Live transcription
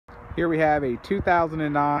Here we have a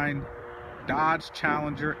 2009 Dodge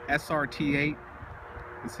Challenger SRT8.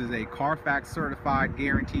 This is a Carfax certified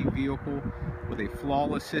guaranteed vehicle with a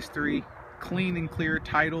flawless history, clean and clear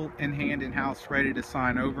title in hand in-house, ready to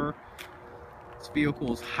sign over. This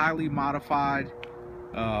vehicle is highly modified,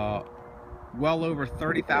 well over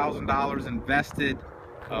 $30,000 invested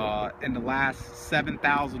in the last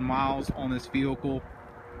 7,000 miles on this vehicle.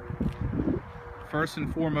 First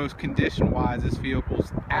and foremost, condition-wise, this vehicle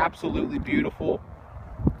is absolutely beautiful.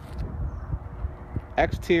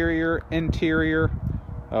 Exterior, interior,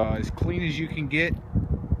 as clean as you can get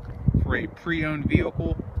for a pre-owned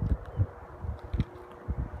vehicle.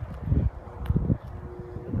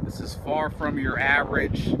 This is far from your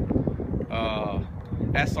average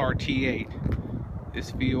SRT8.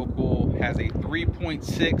 This vehicle has a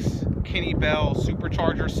 3.6 KENNE Bell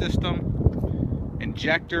supercharger system,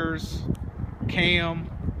 injectors, cam,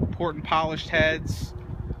 port and polished heads,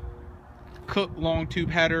 Cook long tube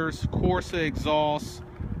headers, Corsa exhaust,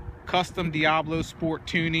 custom Diablo sport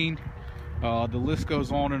tuning. The list goes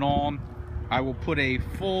on and on. I will put a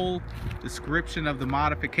full description of the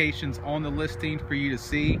modifications on the listing for you to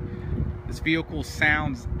see. This vehicle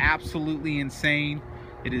sounds absolutely insane.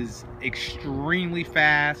 It is extremely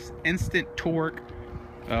fast, instant torque.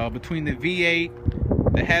 Between the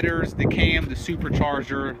V8, the headers, the cam, the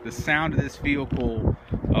supercharger, the sound of this vehicle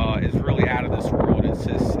is really out of this world. It's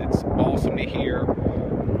awesome to hear.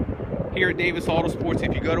 Here at Davis Autosports,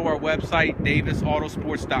 if you go to our website,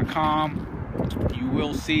 davisautosports.com, you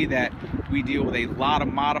will see that we deal with a lot of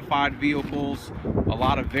modified vehicles, a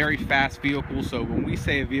lot of very fast vehicles. So when we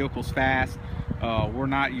say a vehicle's fast, we're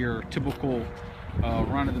not your typical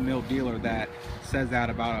run-of-the-mill dealer that says that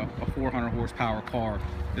about a 400 horsepower car.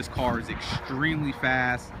 This car is extremely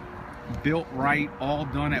fast, built right, all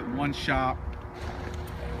done at one shop.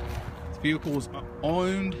 This vehicle was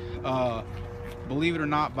owned, believe it or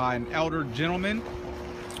not, by an elder gentleman.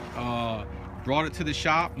 Brought it to the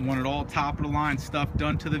shop and wanted all top of the line stuff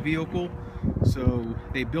done to the vehicle. So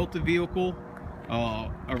they built the vehicle,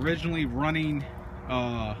 originally running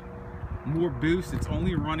more boost. It's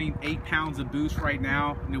only running 8 pounds of boost right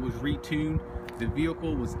now, and it was retuned. The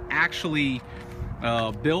vehicle was actually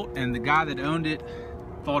built, and the guy that owned it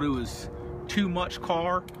thought it was too much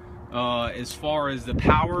car as far as the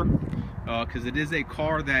power, because it is a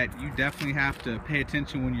car that you definitely have to pay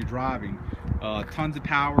attention when you're driving. Tons of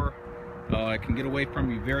power. It can get away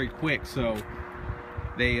from you very quick. So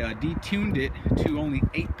they detuned it to only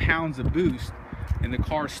 8 pounds of boost, and the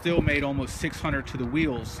car still made almost 600 to the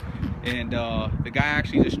wheels. And the guy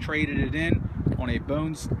actually just traded it in on a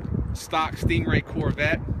bone stock Stingray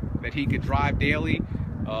Corvette that he could drive daily.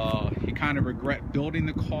 He kind of regret building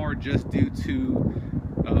the car just due to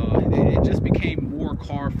it just became more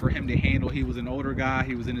car for him to handle. He was an older guy,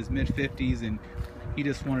 he was in his mid-50s, and he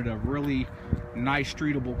just wanted a really nice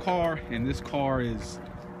streetable car, and this car is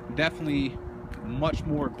definitely much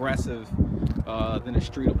more aggressive than a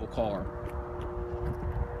streetable car.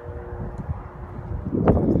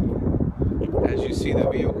 As you see, the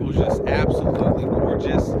vehicle is just absolutely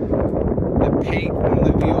gorgeous. The paint on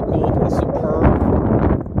the vehicle is superb.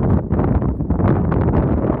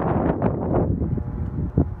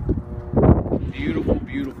 Beautiful,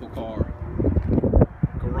 beautiful car.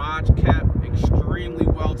 Garage kept extremely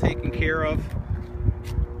well taken care of.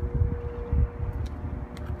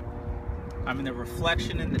 I mean, the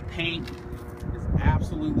reflection in the paint is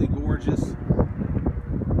absolutely gorgeous.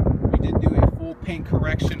 We did do a full paint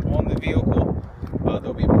correction on the vehicle.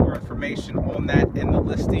 There'll be more information on that in the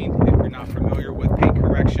listing if you're not familiar with paint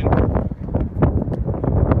correction.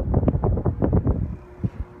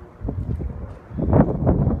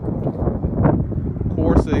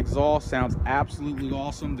 Corsa exhaust sounds absolutely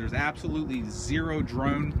awesome. There's absolutely zero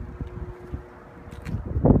drone.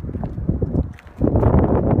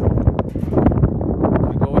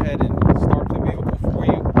 I'll go ahead and start the vehicle for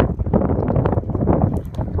you.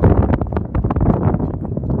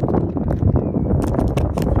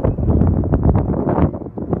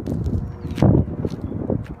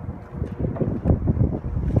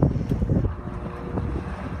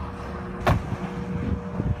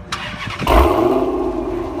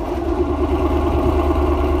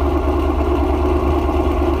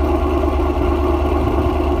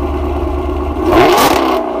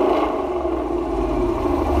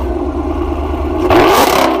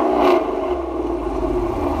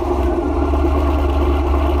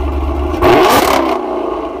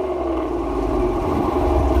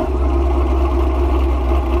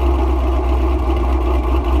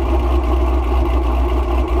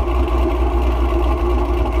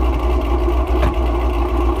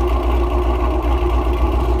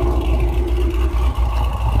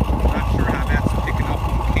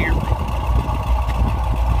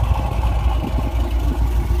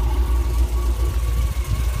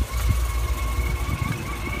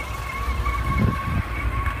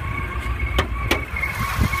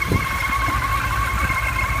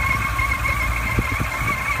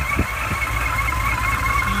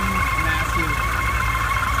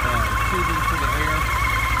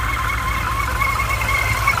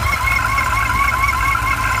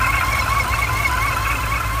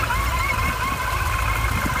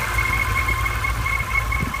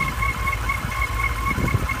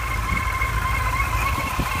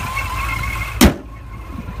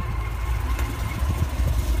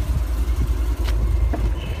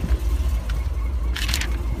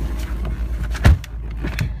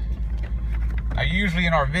 usually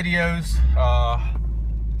in our videos,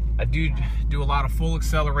 I do a lot of full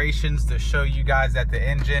accelerations to show you guys that the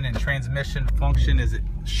engine and transmission function as it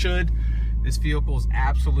should. This vehicle is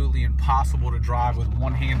absolutely impossible to drive with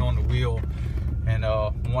one hand on the wheel and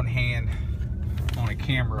one hand on a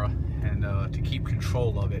camera, and to keep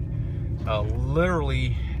control of it.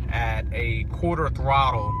 Literally at a quarter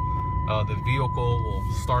throttle, the vehicle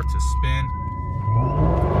will start to spin.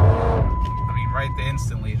 I mean, right there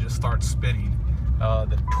instantly it just starts spinning.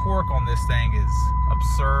 The torque on this thing is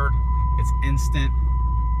absurd. It's instant.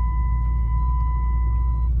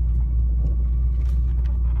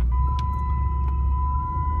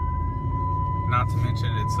 Not to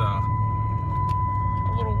mention it's a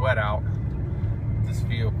little wet out. This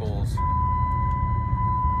vehicle's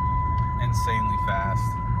insanely fast.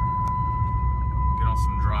 Get on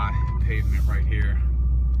some dry pavement right here.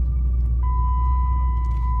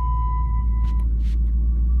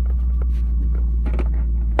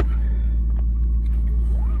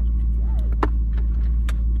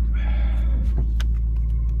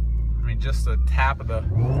 Just a tap of the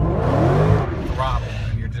throttle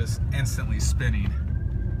and you're just instantly spinning.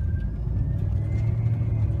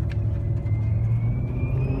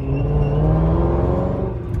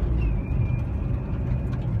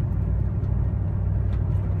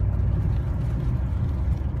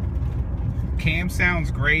 Cam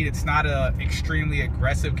sounds great. It's not a extremely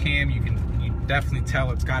aggressive cam. You definitely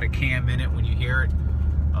tell it's got a cam in it when you hear it.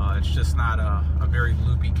 It's just not a very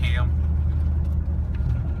loopy cam.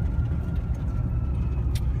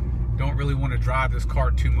 Don't really want to drive this car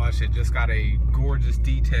too much. It just got a gorgeous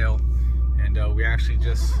detail, and we actually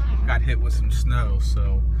just got hit with some snow,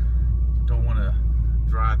 so don't want to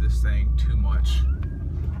drive this thing too much.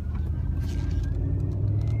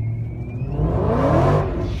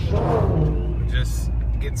 Just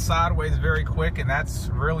get sideways very quick, and that's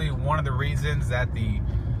really one of the reasons that the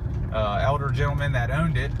elder gentleman that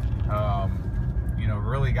owned it, you know,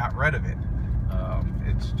 really got rid of it.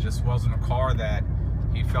 It just wasn't a car that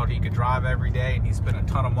he felt he could drive every day, and he spent a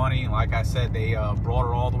ton of money. Like I said, they brought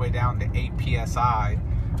her all the way down to 8 PSI.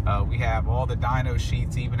 We have all the dyno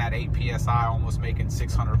sheets, even at 8 PSI, almost making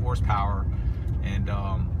 600 horsepower. And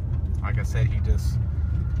like I said, he just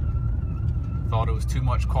thought it was too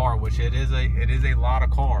much car, which it is a lot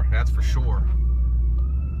of car, that's for sure.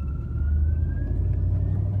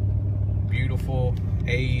 Beautiful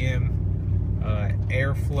AEM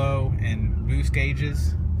airflow and boost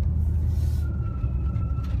gauges.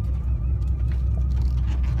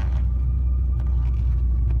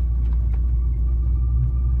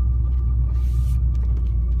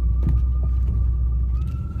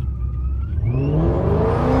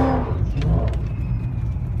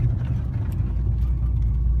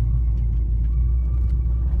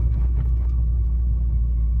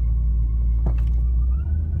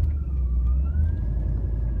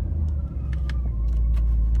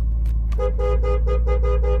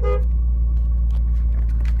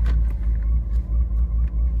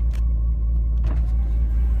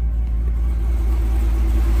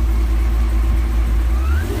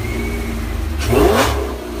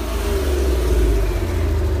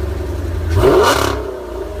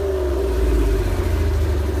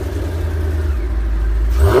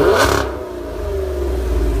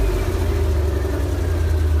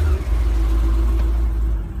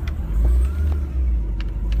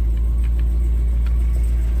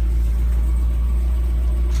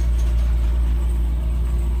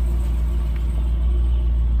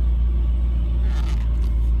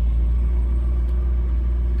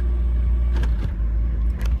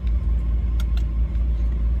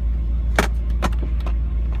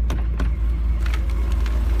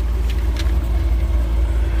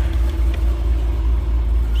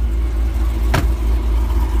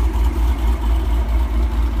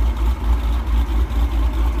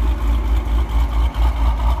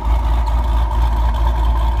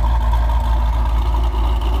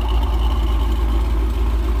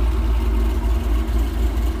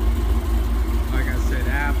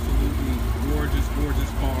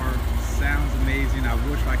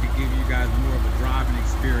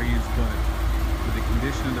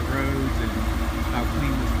 condition of the roads and how clean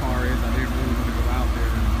this car is, I didn't really want to go out there.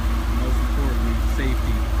 And most importantly,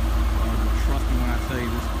 safety. Trust me when I tell you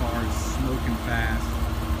this car is smoking fast.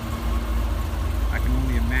 I can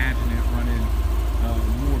only imagine it running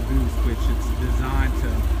more boost, which it's designed to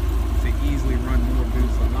easily run more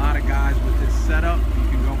boost. A lot of guys with this setup, you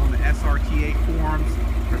can go on the SRT8 forums.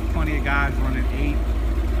 There's plenty of guys running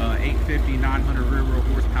 850, 900 rear wheel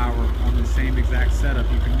horsepower on the same exact setup.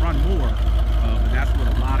 You can run more, but that's what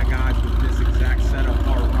a lot of guys with this exact setup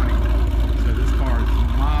are running. So this car is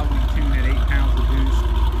mildly tuned at 8 pounds of boost.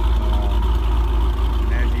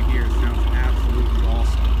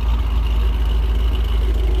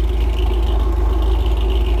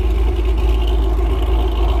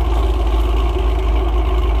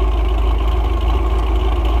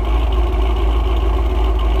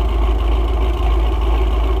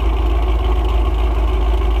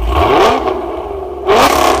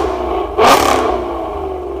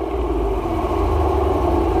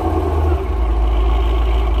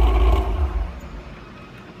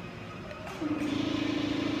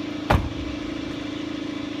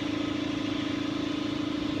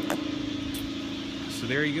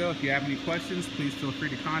 there you go. If you have any questions, please feel free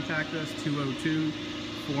to contact us,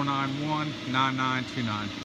 202-491-9929.